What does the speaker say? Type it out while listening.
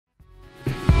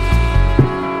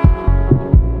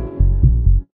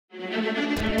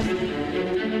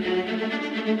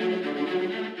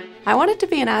I wanted to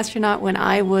be an astronaut when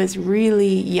I was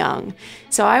really young.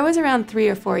 So I was around 3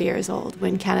 or 4 years old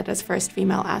when Canada's first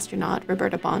female astronaut,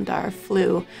 Roberta Bondar,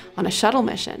 flew on a shuttle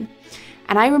mission.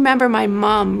 And I remember my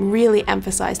mom really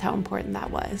emphasized how important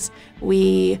that was.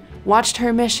 We watched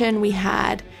her mission, we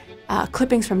had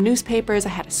clippings from newspapers, I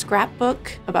had a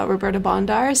scrapbook about Roberta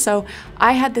Bondar, so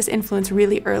I had this influence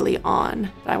really early on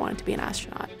that I wanted to be an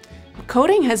astronaut.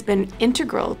 Coding has been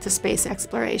integral to space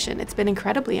exploration. It's been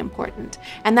incredibly important.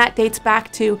 And that dates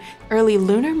back to early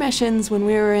lunar missions when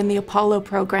we were in the Apollo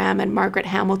program and Margaret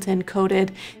Hamilton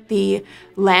coded the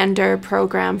lander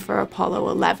program for Apollo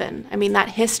 11. I mean, that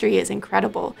history is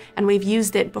incredible. And we've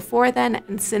used it before then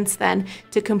and since then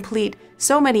to complete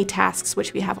so many tasks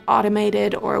which we have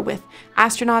automated or with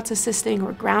astronauts assisting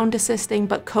or ground assisting,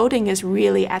 but coding is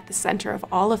really at the center of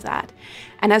all of that.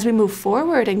 And as we move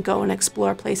forward and go and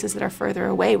explore places that are further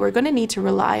away, we're going to need to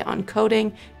rely on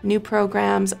coding, new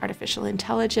programs, artificial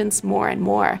intelligence, more and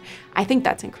more. I think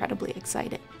that's incredibly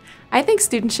exciting. I think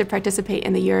students should participate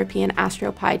in the European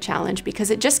Astro Pi Challenge because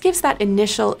it just gives that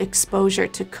initial exposure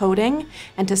to coding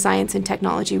and to science and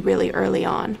technology really early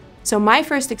on. So my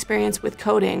first experience with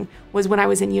coding was when I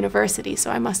was in university,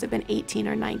 so I must have been 18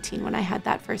 or 19 when I had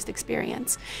that first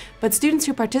experience. But students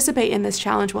who participate in this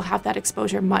challenge will have that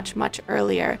exposure much, much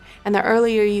earlier. And the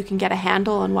earlier you can get a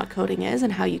handle on what coding is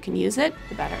and how you can use it,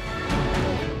 the better.